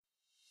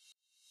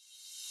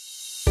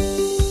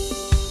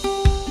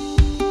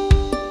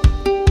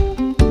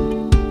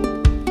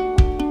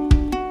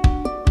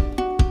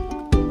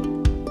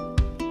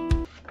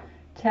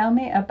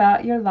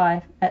about your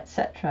life,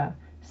 etc.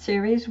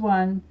 Series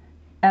 1,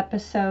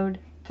 Episode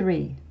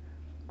 3,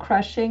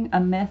 Crushing a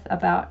Myth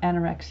About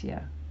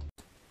Anorexia.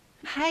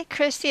 Hi,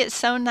 Christy. It's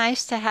so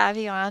nice to have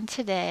you on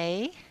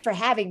today. For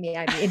having me,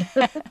 I mean.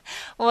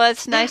 Well,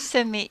 it's nice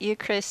to meet you,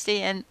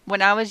 Christy. And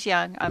when I was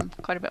young, I'm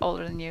quite a bit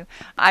older than you,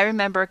 I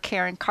remember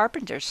Karen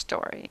Carpenter's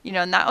story.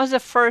 And that was the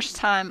first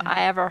time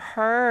I ever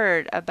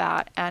heard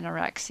about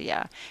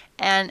anorexia.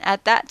 And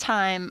at that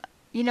time,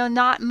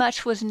 not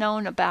much was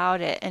known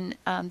about it. And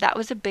that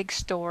was a big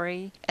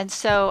story. And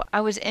so I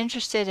was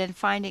interested in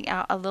finding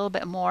out a little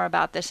bit more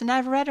about this. And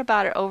I've read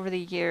about it over the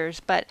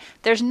years, but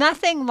there's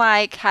nothing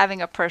like having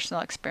a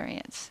personal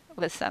experience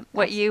with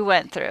what you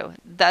went through.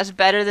 That's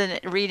better than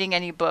reading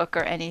any book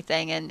or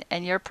anything.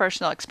 And your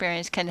personal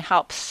experience can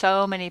help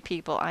so many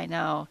people I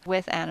know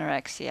with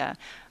anorexia.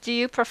 Do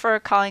you prefer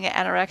calling it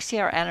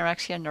anorexia or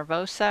anorexia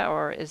nervosa,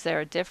 or is there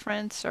a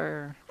difference?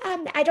 Or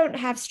I don't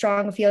have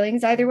strong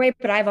feelings either way,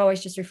 but I've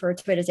always just referred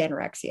to it as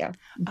anorexia.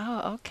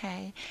 Oh,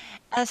 okay.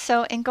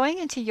 So, in going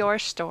into your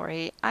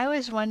story, I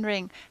was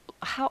wondering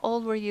how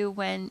old were you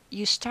when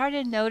you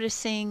started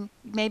noticing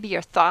maybe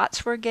your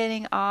thoughts were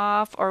getting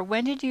off, or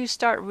when did you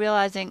start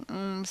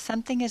realizing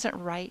something isn't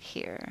right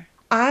here?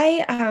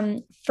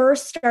 I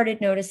first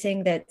started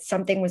noticing that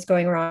something was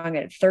going wrong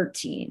at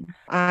 13.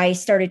 I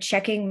started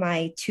checking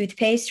my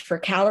toothpaste for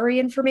calorie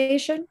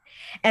information.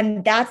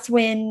 And that's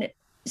when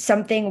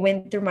something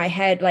went through my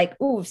head like,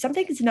 ooh,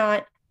 something's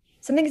not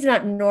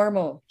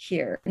normal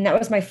here. And that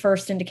was my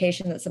first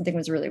indication that something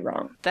was really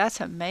wrong. That's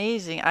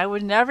amazing. I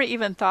would never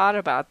even thought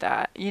about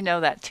that,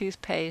 that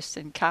toothpaste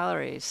and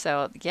calories.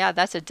 So, yeah,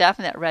 that's a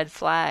definite red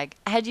flag.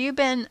 Had you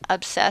been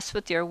obsessed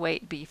with your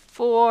weight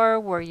before?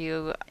 Were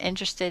you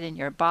interested in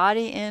your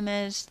body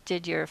image?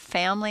 Did your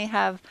family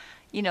have,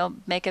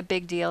 make a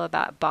big deal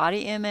about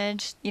body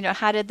image?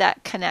 How did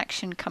that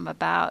connection come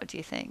about, do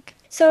you think?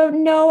 So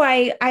no,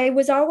 I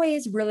was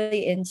always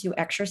really into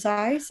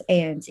exercise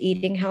and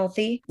eating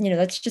healthy.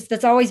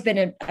 That's always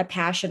been a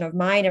passion of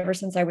mine ever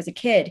since I was a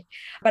kid.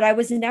 But I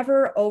was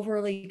never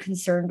overly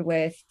concerned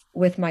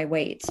with my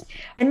weight.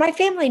 And my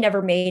family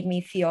never made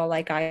me feel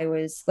like I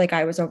was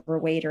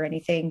overweight or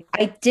anything.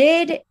 I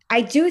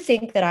do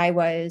think that I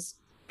was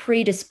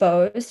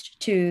predisposed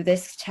to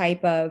this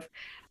type of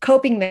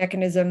coping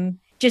mechanism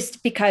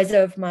just because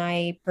of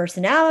my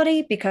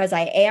personality, because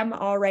I am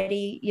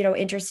already,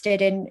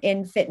 interested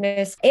in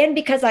fitness, and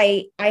because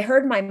I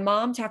heard my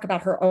mom talk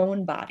about her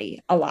own body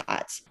a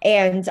lot.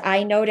 And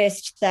I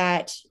noticed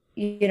that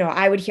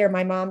I would hear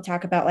my mom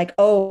talk about like,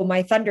 oh,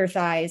 my thunder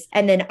thighs.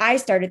 And then I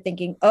started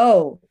thinking,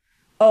 oh,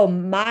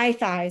 my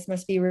thighs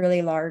must be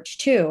really large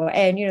too.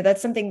 And,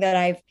 that's something that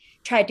I've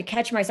tried to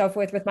catch myself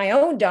with my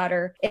own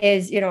daughter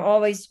is,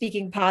 always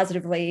speaking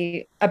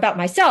positively about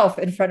myself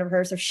in front of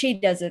her. So she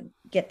doesn't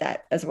get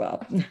that as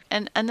well.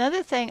 And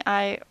another thing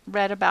I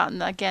read about,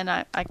 and again,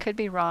 I could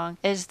be wrong,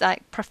 is that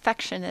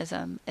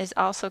perfectionism is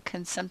also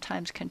can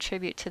sometimes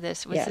contribute to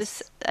this. Was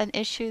this Yes. an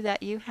issue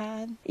that you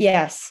had?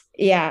 Yes.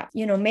 Yeah.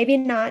 Maybe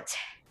not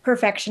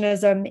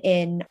perfectionism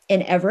in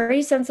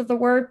every sense of the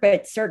word,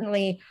 but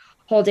certainly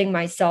holding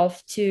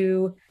myself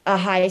to a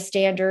high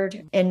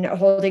standard and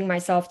holding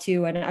myself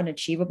to an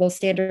unachievable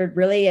standard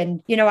really.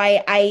 And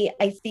I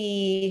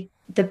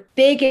the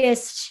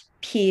biggest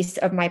piece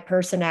of my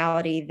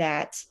personality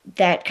that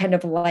kind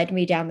of led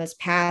me down this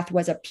path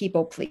was a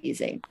people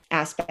pleasing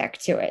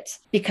aspect to it,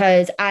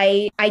 because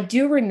I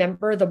do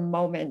remember the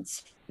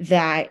moment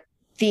that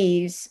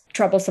these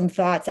troublesome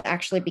thoughts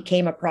actually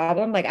became a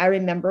problem. Like I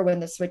remember when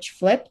the switch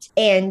flipped,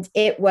 and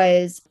it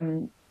was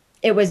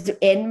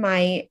in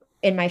my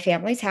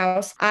family's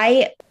house.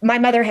 My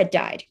mother had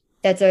died.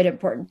 That's an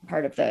important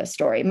part of the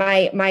story.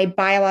 My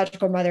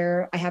biological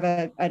mother, I have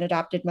an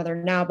adopted mother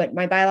now, but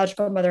my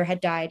biological mother had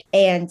died,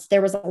 and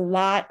there was a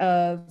lot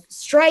of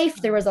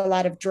strife. There was a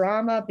lot of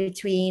drama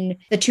between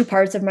the two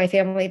parts of my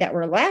family that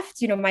were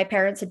left. My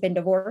parents had been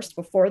divorced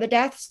before the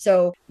death,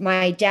 so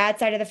my dad's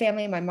side of the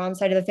family, my mom's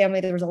side of the family,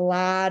 there was a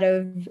lot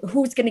of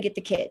who's going to get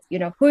the kids.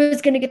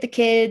 Who's going to get the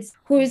kids?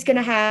 Who's going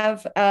to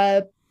have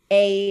an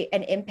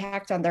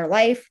impact on their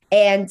life?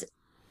 And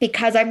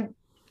because I'm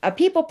a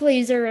people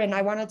pleaser and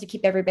I wanted to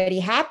keep everybody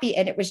happy,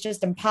 and it was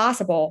just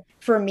impossible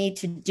for me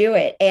to do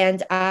it.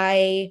 And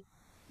I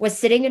was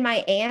sitting in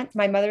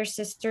my mother's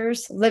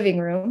sister's living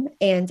room,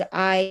 and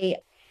I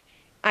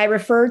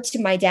referred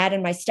to my dad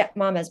and my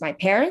stepmom as my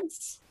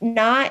parents,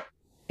 not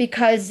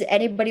because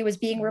anybody was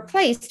being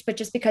replaced, but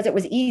just because it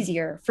was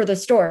easier for the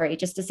story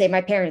just to say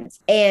my parents.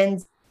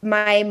 And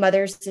my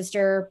mother's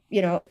sister,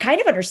 kind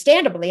of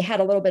understandably had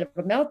a little bit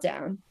of a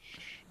meltdown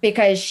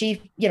because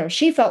she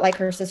felt like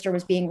her sister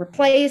was being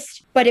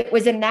replaced. But it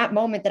was in that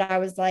moment that I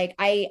was like,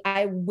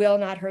 I will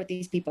not hurt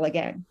these people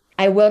again.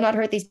 I will not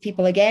hurt these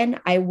people again.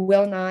 I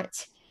will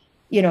not,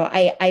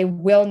 I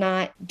will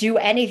not do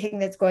anything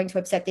that's going to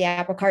upset the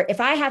apple cart.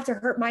 If I have to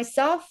hurt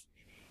myself,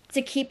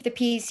 to keep the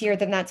peace here,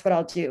 then that's what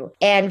I'll do.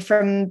 And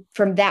from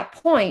that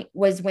point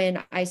was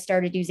when I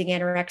started using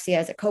anorexia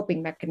as a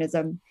coping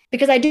mechanism,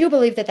 because I do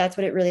believe that that's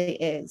what it really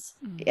is.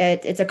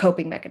 It's a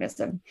coping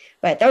mechanism.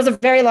 But that was a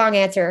very long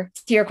answer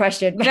to your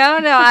question. No,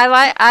 no,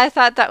 I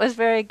thought that was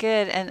very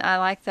good, and I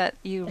like that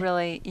you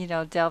really,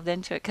 delved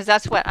into it, because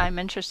that's what I'm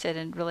interested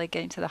in, really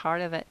getting to the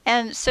heart of it.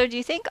 And so do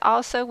you think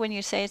also when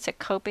you say it's a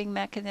coping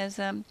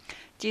mechanism,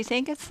 do you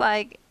think it's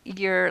like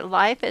your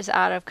life is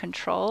out of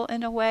control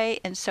in a way,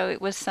 and so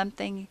it was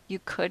something you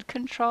could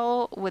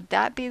control? Would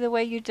that be the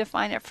way you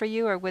define it for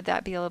you, or would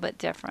that be a little bit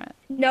different?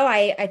 No,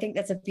 I think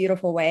that's a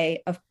beautiful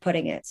way of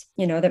putting it,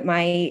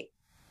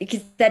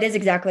 because that is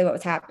exactly what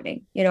was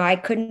happening. I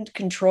couldn't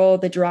control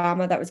the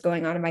drama that was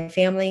going on in my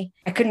family.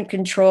 I couldn't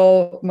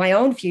control my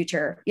own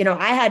future.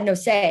 I had no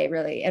say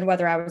really in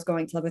whether I was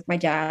going to live with my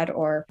dad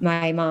or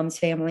my mom's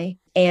family.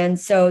 And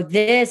so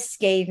this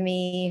gave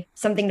me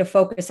something to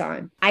focus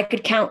on. I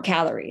could count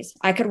calories.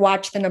 I could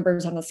watch the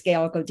numbers on the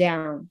scale go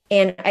down.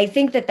 And I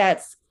think that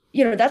that's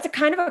a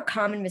kind of a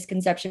common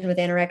misconception with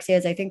anorexia,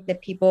 is I think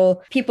that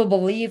people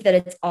believe that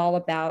it's all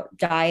about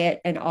diet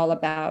and all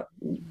about,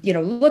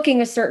 looking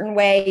a certain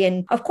way.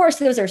 And of course,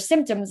 those are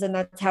symptoms and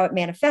that's how it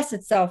manifests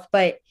itself.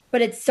 But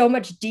it's so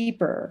much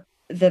deeper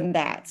than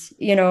that.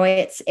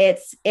 It's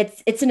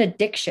an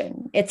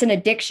addiction. It's an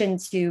addiction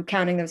to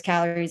counting those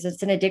calories.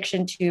 It's an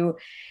addiction to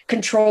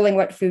controlling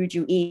what food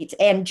you eat.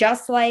 And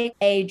just like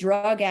a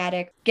drug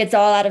addict gets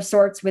all out of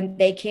sorts when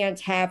they can't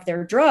have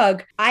their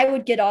drug, I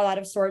would get all out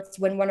of sorts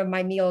when one of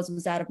my meals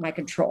was out of my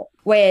control,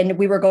 when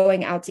we were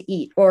going out to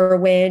eat, or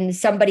when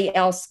somebody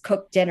else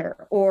cooked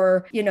dinner,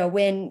 or,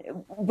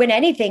 when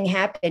anything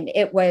happened,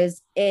 it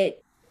was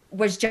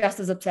just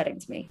as upsetting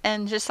to me.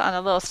 And just on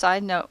a little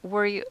side note,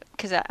 were you,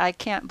 because I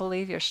can't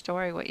believe your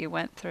story, what you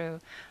went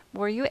through,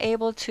 were you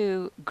able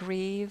to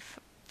grieve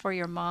for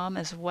your mom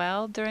as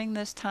well during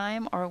this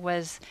time, or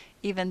was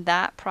even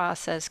that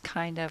process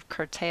kind of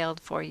curtailed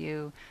for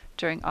you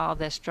during all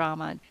this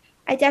drama?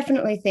 I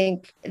definitely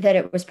think that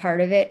it was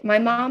part of it. My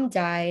mom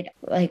died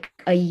like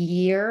a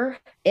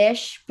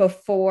year-ish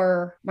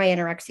before my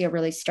anorexia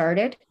really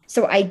started.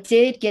 So I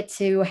did get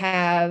to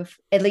have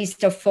at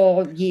least a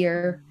full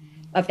year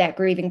of that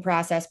grieving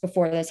process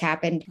before this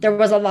happened. There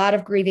was a lot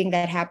of grieving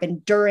that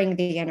happened during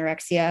the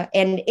anorexia.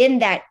 And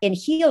in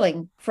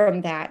healing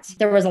from that,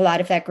 there was a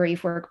lot of that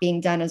grief work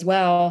being done as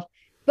well.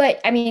 But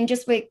I mean,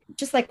 just like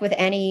with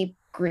any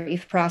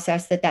grief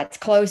process that's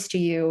close to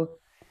you,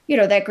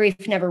 that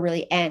grief never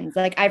really ends.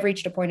 Like, I've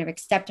reached a point of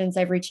acceptance.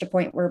 I've reached a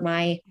point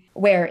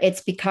where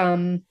it's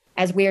become,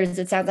 as weird as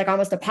it sounds, like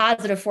almost a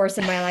positive force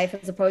in my life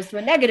as opposed to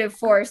a negative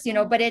force,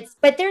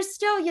 but there's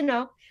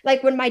still,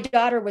 like when my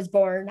daughter was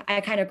born, I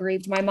kind of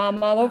grieved my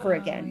mom all over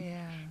again.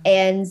 Yeah.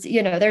 And,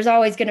 there's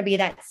always going to be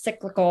that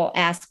cyclical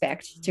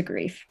aspect to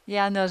grief.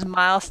 Yeah, and those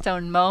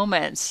milestone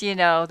moments,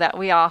 that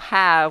we all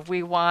have,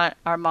 we want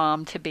our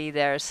mom to be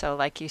there. So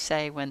like you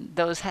say, when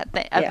those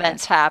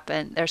events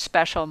happen, they're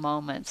special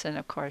moments. And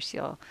of course,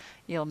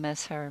 you'll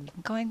miss her.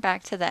 Going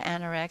back to the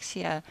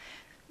anorexia,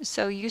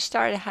 so you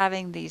started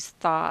having these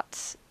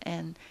thoughts,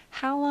 and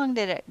how long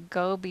did it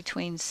go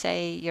between,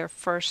 say, your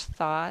first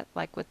thought,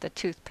 like with the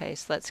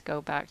toothpaste, let's go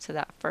back to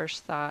that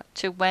first thought,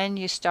 to when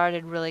you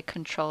started really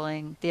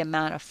controlling the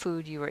amount of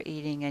food you were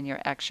eating and your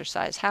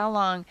exercise? How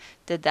long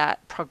did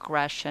that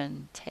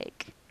progression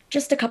take?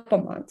 Just a couple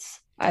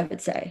months, I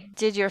would say.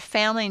 Did your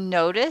family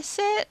notice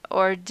it,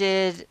 or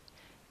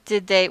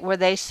were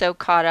they so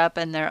caught up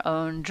in their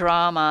own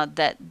drama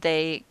that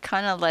they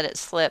kind of let it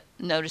slip,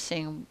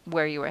 noticing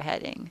where you were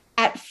heading?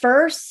 At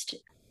first,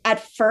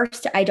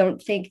 I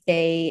don't think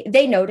they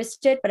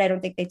noticed it, but I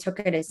don't think they took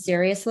it as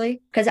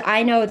seriously, because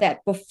I know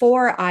that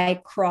before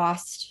I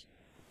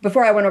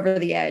went over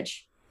the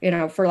edge,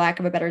 for lack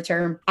of a better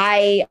term,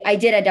 I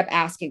did end up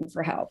asking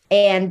for help,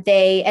 and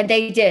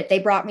they did. They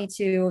brought me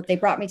to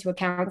a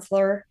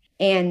counselor.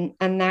 And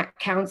that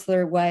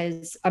counselor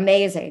was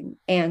amazing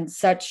and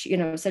such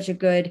a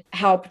good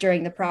help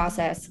during the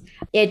process.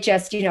 It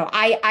just,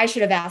 I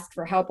should have asked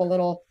for help a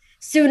little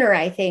sooner,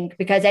 I think,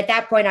 because at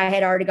that point I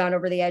had already gone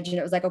over the edge, and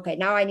it was like, okay,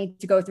 now I need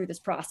to go through this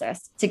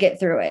process to get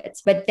through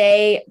it. But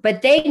they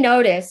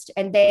noticed,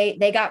 and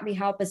they got me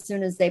help as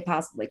soon as they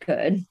possibly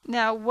could.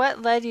 Now,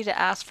 what led you to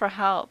ask for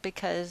help?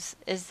 Because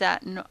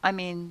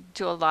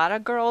do a lot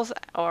of girls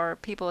or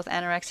people with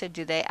anorexia,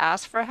 do they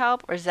ask for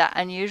help, or is that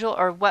unusual?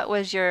 Or what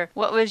was your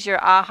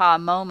aha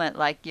moment,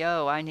 like,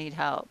 yo, I need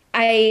help?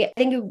 I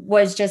think it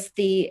was just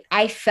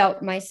I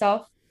felt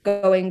myself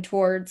going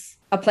towards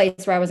a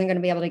place where I wasn't going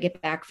to be able to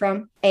get back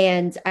from.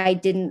 And I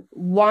didn't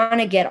want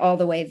to get all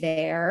the way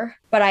there,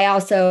 but I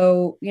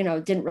also,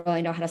 didn't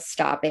really know how to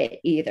stop it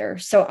either.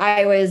 So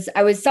I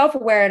was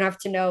self-aware enough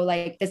to know,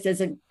 like, this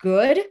isn't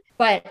good,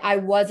 but I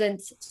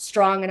wasn't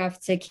strong enough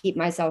to keep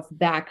myself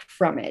back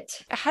from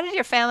it. How did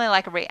your family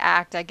like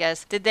react, I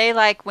guess? Did they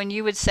like when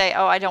you would say,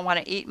 "Oh, I don't want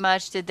to eat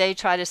much," did they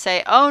try to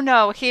say, "Oh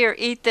no, here,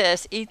 eat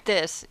this, eat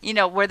this"? You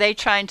know, were they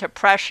trying to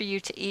pressure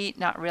you to eat,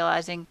 not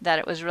realizing that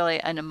it was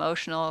really an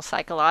emotional,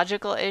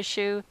 psychological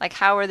issue? Like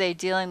how were they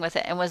dealing with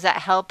it? And was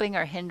that helping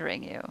or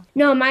hindering you?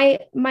 No,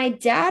 my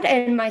dad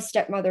and my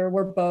stepmother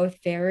were both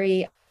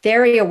very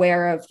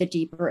aware of the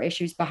deeper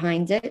issues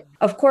behind it.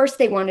 Of course,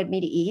 they wanted me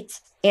to eat,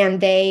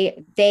 and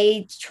they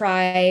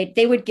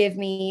would give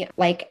me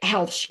like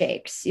health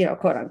shakes, you know,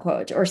 quote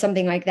unquote, or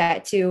something like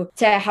that to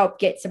help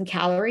get some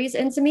calories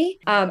into me.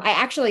 I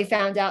actually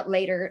found out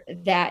later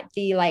that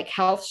the like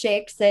health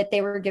shakes that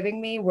they were giving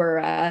me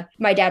were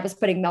my dad was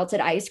putting melted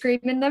ice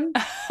cream in them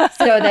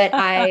so that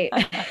I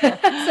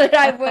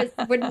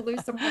wouldn't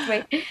lose so much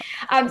weight.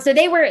 So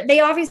they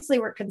obviously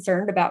were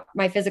concerned about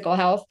my physical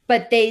health,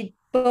 but they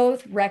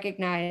both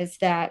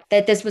recognized that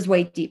this was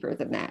way deeper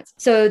than that.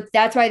 So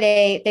that's why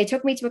they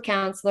took me to a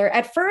counselor.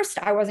 At first,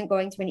 I wasn't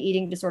going to an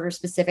eating disorder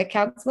specific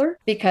counselor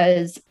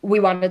because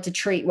we wanted to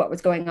treat what was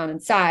going on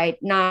inside,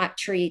 not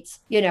treat,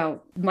 you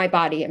know, my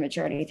body image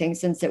or anything,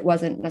 since it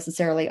wasn't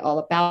necessarily all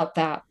about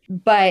that.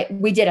 But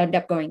we did end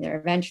up going there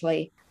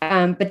eventually.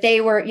 But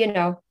they were, you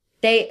know,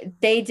 they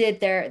did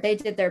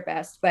their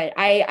best, but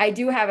I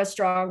do have a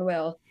strong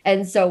will,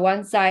 and so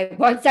once I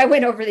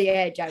went over the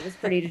edge, I was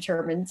pretty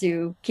determined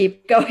to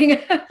keep going.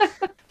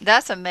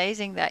 That's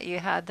amazing that you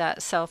had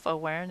that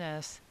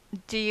self-awareness.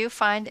 Do you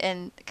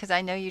find, because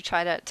I know you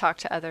try to talk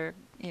to other,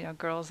 you know,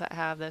 girls that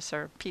have this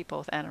or people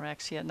with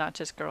anorexia, not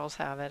just girls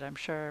have it, I'm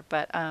sure,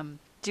 but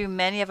do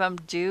many of them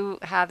do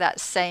have that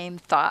same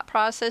thought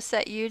process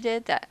that you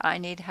did, that I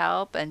need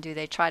help, and do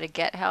they try to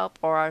get help,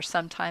 or are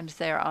sometimes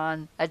they're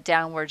on a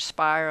downward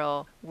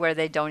spiral where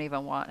they don't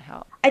even want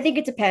help? I think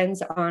it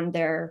depends on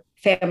their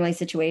family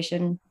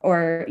situation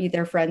or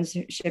their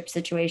friendship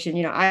situation.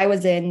 You know, I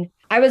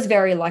was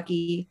very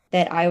lucky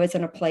that I was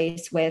in a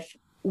place with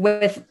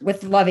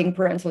loving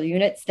parental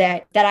units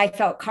that I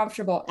felt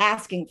comfortable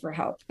asking for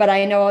help. But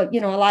I know, you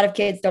know, a lot of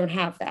kids don't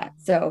have that.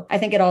 So I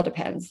think it all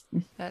depends.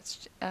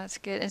 That's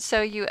good. And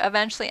so you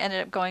eventually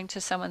ended up going to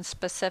someone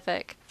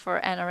specific for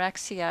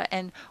anorexia.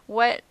 And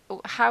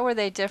how were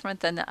they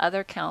different than the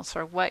other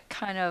counselor? What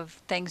kind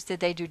of things did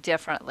they do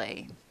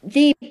differently?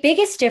 The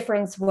biggest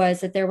difference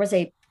was that there was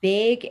a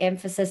big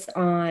emphasis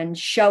on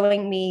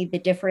showing me the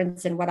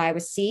difference in what I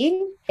was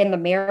seeing in the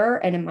mirror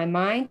and in my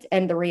mind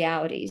and the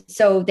reality.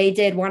 So they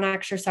did one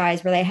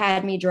exercise where they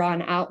had me draw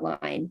an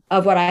outline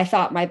of what I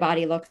thought my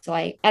body looked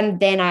like. And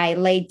then I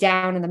laid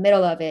down in the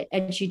middle of it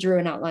and she drew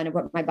an outline of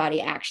what my body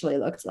actually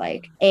looked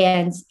like.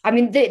 And I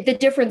mean, the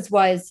difference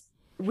was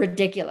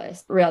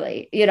ridiculous,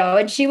 really, you know.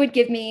 And she would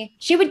give me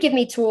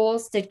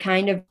tools to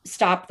kind of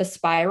stop the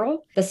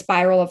spiral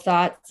of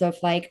thoughts of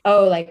like,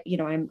 oh, like, you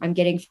know, I'm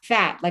getting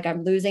fat, like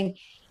I'm losing.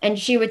 And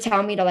she would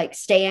tell me to like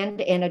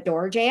stand in a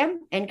door jam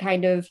and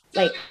kind of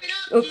like,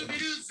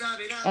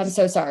 I'm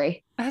so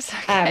sorry. That's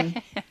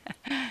okay.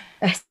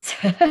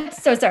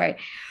 So sorry.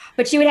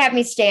 But she would have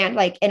me stand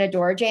like in a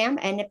door jam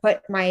and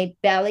put my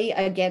belly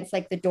against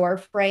like the door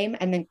frame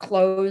and then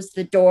close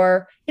the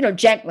door, you know,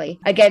 gently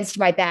against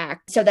my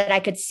back so that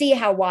I could see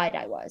how wide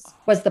I was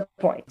the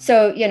point.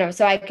 So, you know,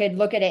 so I could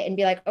look at it and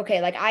be like,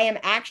 okay, like I am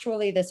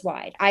actually this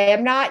wide. I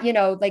am not, you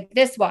know, like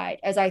this wide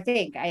as I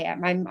think I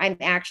am. I'm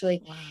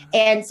actually. Wow.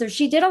 And so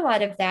she did a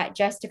lot of that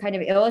just to kind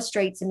of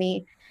illustrate to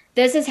me,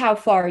 this is how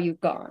far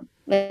you've gone.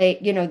 Like,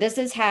 you know, this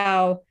is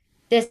how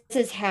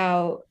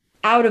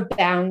out of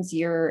bounds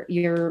your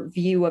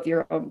view of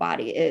your own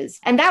body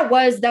is. And that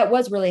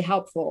was really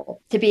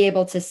helpful to be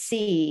able to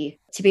see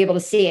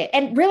it.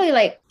 And really,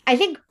 like, I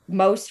think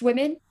most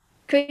women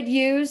could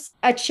use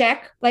a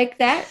check like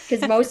that,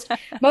 because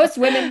most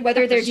women,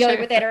 whether they're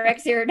dealing with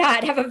anorexia or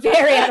not, have a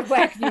very out of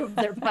whack view of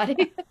their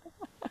body.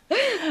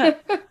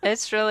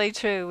 It's really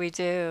true. We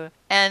do.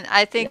 And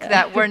I think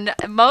that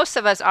most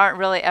of us aren't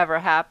really ever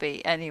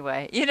happy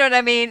anyway. You know what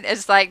I mean?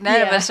 It's like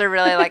none of us are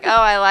really like, oh,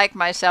 I like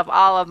myself,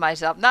 all of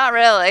myself. Not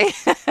really.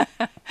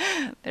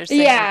 There's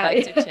things I'd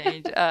like to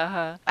change.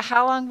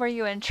 How long were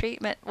you in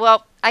treatment?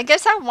 Well, I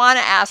guess I want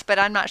to ask, but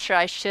I'm not sure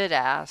I should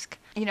ask.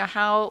 You know,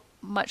 how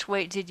much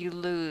weight did you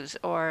lose?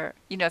 Or,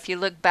 you know, if you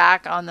look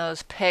back on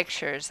those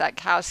pictures,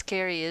 like how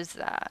scary is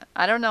that?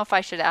 I don't know if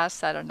I should ask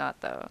that or not,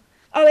 though.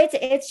 Oh,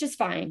 it's just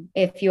fine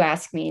if you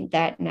ask me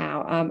that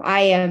now.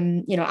 I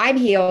am, you know, I'm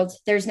healed.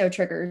 There's no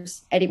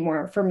triggers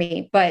anymore for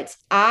me. But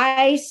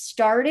I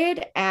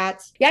started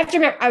at, you have to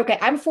remember, okay,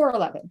 I'm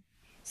 4'11".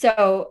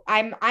 So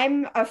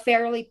I'm a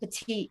fairly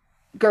petite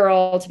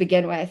girl to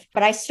begin with.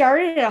 But I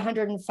started at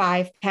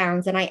 105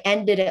 pounds and I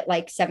ended at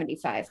like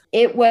 75.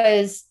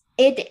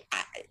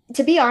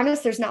 To be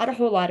honest, there's not a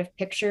whole lot of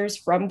pictures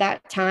from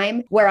that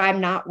time where I'm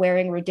not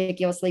wearing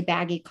ridiculously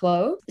baggy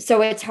clothes.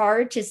 So it's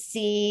hard to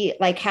see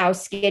like how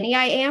skinny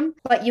I am,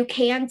 but you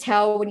can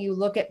tell when you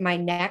look at my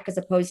neck as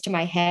opposed to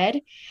my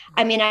head.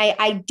 I mean,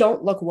 I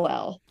don't look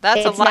well.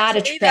 It's not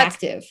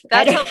attractive.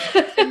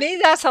 To me,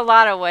 that's a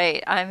lot of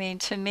weight. I mean,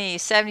 to me,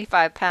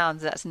 75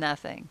 pounds, that's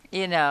nothing.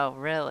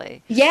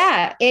 really.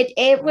 Yeah,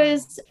 it Wow.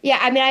 was, yeah,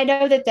 I mean, I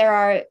know that there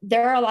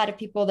are a lot of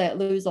people that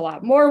lose a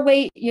lot more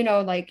weight,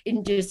 like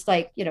in just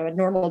like, a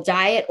normal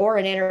diet or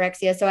an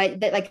anorexia. So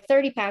that like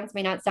 30 pounds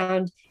may not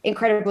sound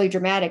incredibly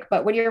dramatic,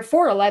 but when you're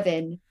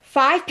 4'11",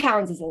 5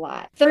 pounds is a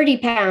lot. 30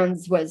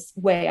 pounds was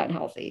way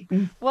unhealthy.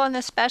 Well, and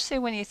especially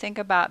when you think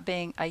about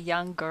being a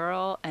young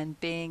girl and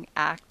being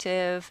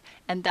active,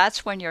 and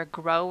that's when you're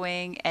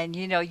growing and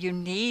you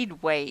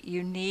need weight,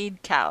 you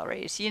need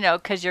calories,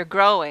 because you're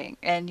growing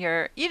and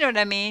you know what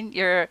I mean?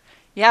 You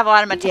have a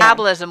lot of Yeah.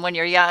 metabolism when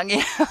you're young.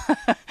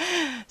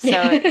 So,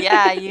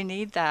 yeah, you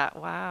need that.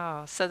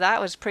 Wow. So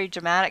that was pretty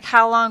dramatic.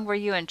 How long were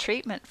you in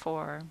treatment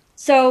for?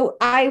 So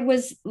I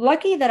was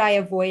lucky that I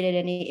avoided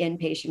any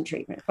inpatient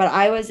treatment, but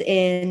I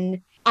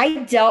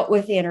dealt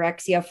with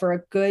anorexia for a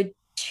good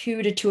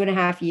 2 to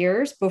 2.5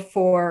 years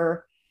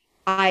before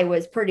I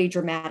was pretty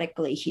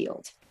dramatically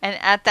healed. And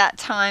at that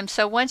time,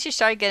 so once you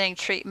started getting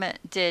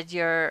treatment, did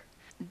your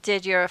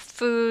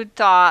food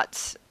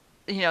thoughts,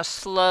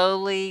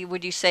 slowly,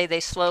 would you say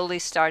they slowly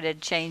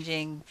started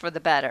changing for the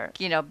better?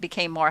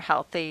 Became more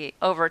healthy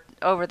over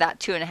that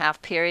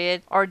 2.5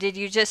 period, or did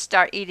you just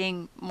start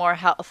eating more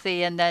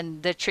healthy and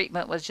then the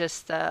treatment was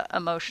just the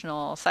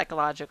emotional,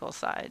 psychological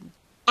side?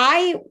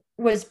 I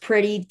was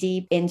pretty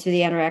deep into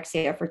the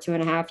anorexia for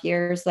 2.5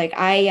 years. Like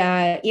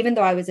even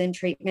though I was in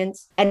treatment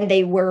and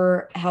they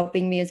were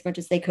helping me as much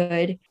as they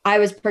could, I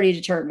was pretty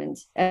determined.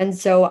 And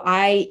so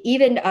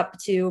even up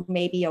to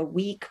maybe a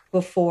week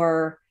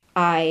before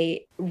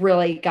I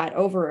really got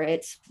over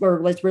it or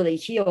was really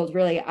healed,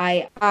 really,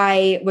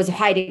 I was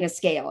hiding a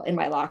scale in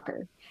my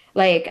locker.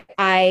 Like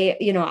I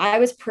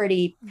was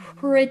pretty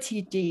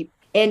deep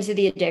into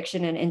the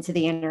addiction and into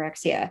the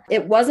anorexia.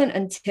 It wasn't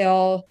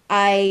until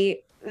I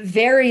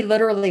very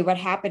literally what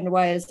happened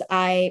was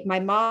my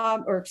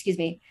mom, or excuse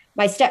me,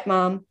 my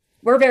stepmom,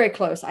 we're very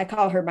close. I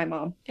call her my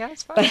mom. Yeah,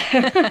 it's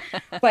fine.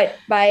 But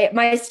but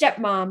my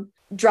stepmom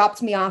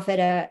dropped me off at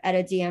a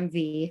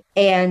DMV,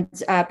 and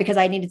because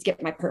I needed to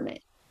get my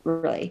permit,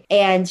 really,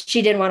 and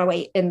she didn't want to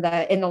wait in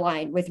the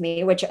line with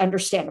me, which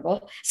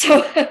understandable.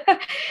 So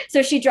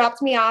so she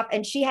dropped me off,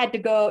 and she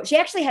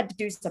actually had to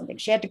do something.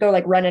 She had to go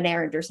like run an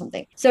errand or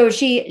something. So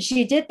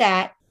she did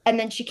that, and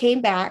then she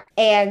came back,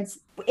 and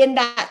in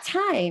that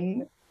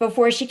time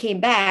before she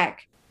came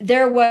back,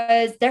 there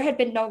had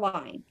been no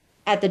line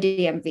at the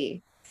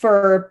DMV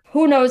for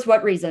who knows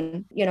what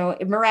reason.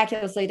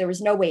 Miraculously, there was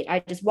no wait. I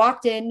just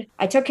walked in,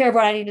 I took care of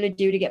what I needed to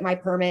do to get my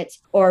permit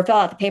or fill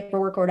out the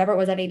paperwork or whatever it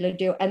was I needed to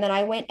do. And then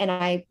I went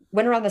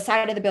around the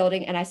side of the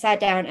building and I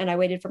sat down and I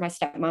waited for my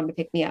stepmom to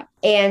pick me up.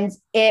 And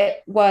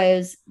it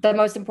was one of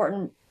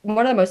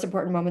the most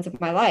important moments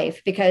of my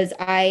life because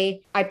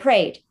I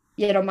prayed.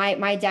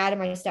 My dad and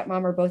my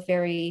stepmom are both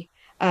very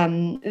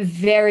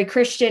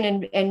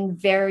Christian and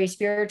very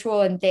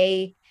spiritual, and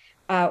they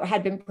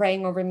had been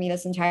praying over me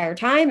this entire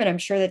time, and I'm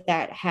sure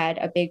that had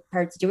a big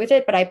part to do with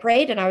it. But I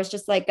prayed, and I was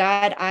just like,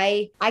 God,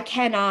 I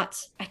cannot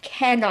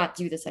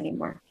do this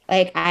anymore.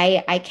 Like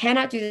I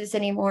cannot do this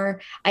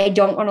anymore. I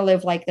don't want to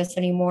live like this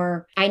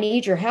anymore. I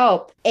need your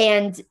help.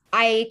 And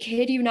I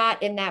kid you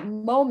not, in that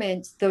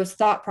moment, those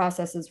thought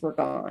processes were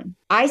gone.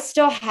 I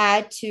still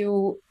had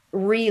to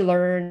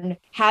relearn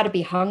how to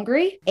be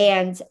hungry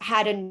and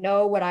how to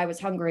know what I was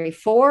hungry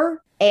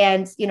for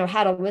and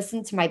how to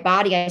listen to my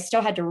body. I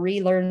still had to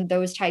relearn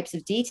those types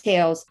of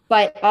details,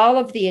 but all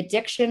of the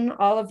addiction,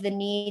 all of the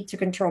need to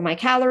control my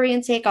calorie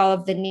intake, all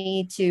of the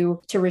need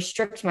to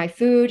restrict my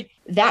food,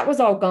 that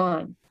was all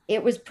gone.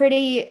 It was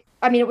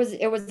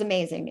it was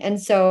amazing. And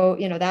so,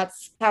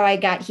 that's how I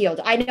got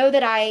healed. I know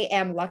that I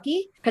am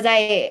lucky because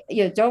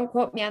don't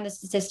quote me on the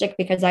statistic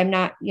because I'm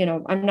not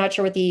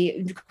sure what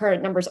the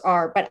current numbers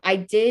are, but I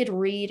did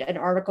read an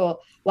article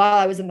while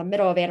I was in the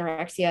middle of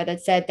anorexia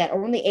that said that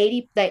only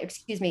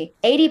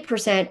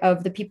 80%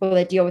 of the people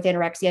that deal with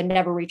anorexia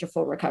never reach a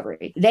full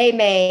recovery. They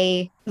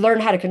may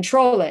learn how to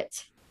control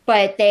it,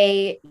 but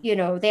they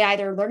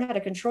either learn how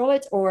to control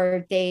it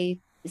or they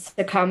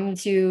succumb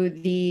to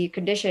the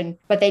condition,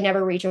 but they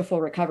never reach a full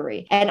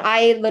recovery. And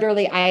I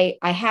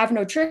have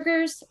no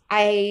triggers.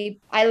 I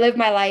live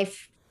my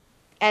life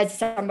as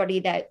somebody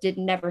that did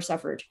never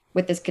suffered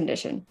with this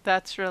condition.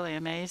 That's really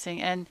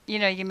amazing. And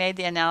you made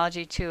the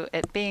analogy to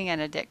it being an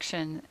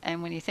addiction.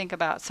 And when you think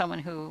about someone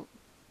who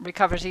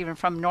recovers even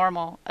from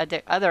normal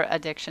other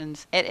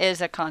addictions, it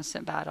is a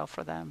constant battle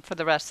for them for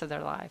the rest of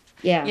their life.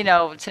 Yeah.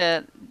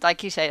 To,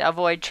 like you said,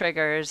 avoid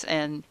triggers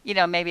and,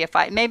 maybe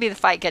the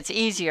fight gets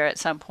easier at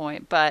some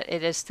point, but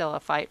it is still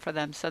a fight for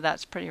them. So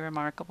that's pretty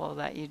remarkable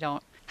that you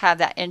don't have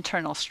that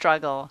internal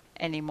struggle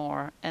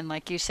anymore. And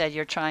like you said,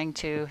 you're trying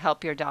to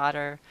help your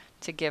daughter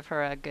to give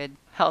her a good,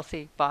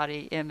 healthy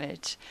body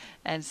image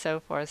and so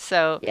forth.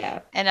 So, Yeah.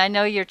 and I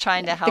know you're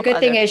trying to The help good other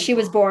thing is she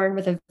people. was born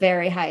with a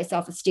very high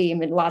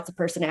self-esteem and lots of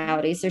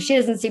personality, so she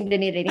doesn't seem to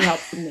need any help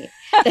from me.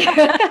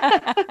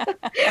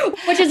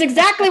 Which is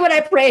exactly what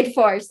I prayed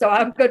for, so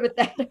I'm good with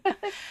that.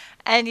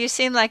 And you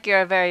seem like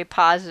you're a very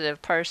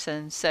positive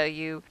person, so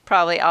you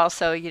probably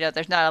also,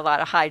 there's not a lot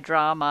of high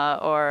drama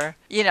or,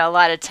 a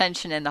lot of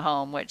tension in the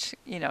home, which,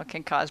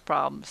 can cause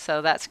problems.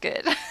 So that's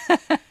good.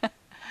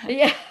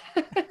 Yeah.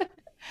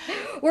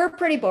 We're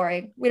pretty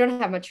boring. We don't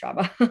have much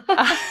drama.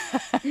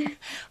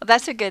 Well,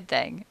 that's a good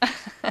thing.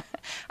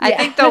 I Yeah.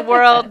 think the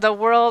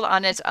world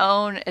on its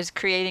own is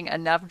creating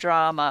enough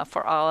drama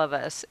for all of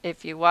us.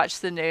 If you watch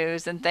the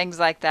news and things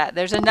like that,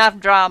 there's enough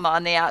drama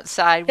on the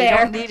outside. We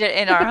don't Fair. need it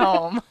in our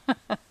home.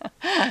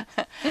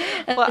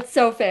 Well, That's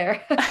so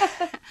fair.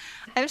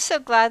 I'm so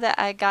glad that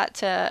I got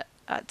to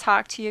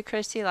talk to you,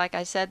 Krysti. Like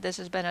I said, this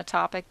has been a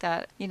topic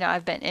that,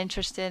 I've been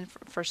interested in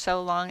for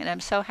so long, and I'm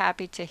so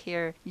happy to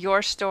hear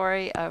your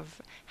story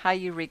of how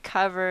you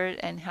recovered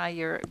and how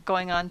you're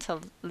going on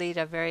to lead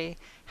a very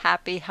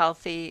happy,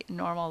 healthy,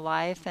 normal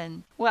life.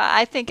 And well,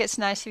 I think it's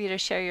nice of you to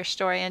share your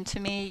story. And to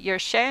me, you're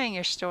sharing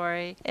your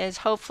story is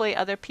hopefully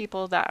other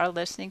people that are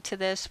listening to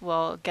this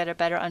will get a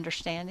better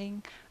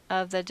understanding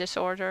of the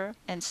disorder.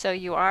 And so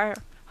you are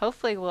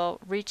hopefully will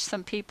reach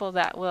some people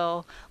that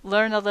will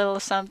learn a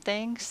little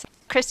something.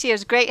 Krysti, it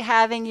was great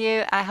having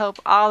you. I hope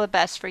all the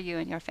best for you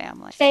and your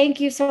family. Thank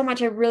you so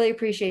much. I really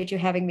appreciate you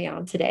having me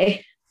on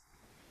today.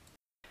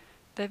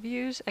 The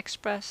views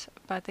expressed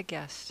by the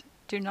guests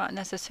do not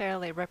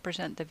necessarily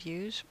represent the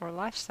views or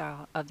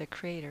lifestyle of the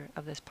creator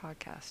of this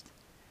podcast.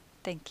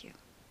 Thank you.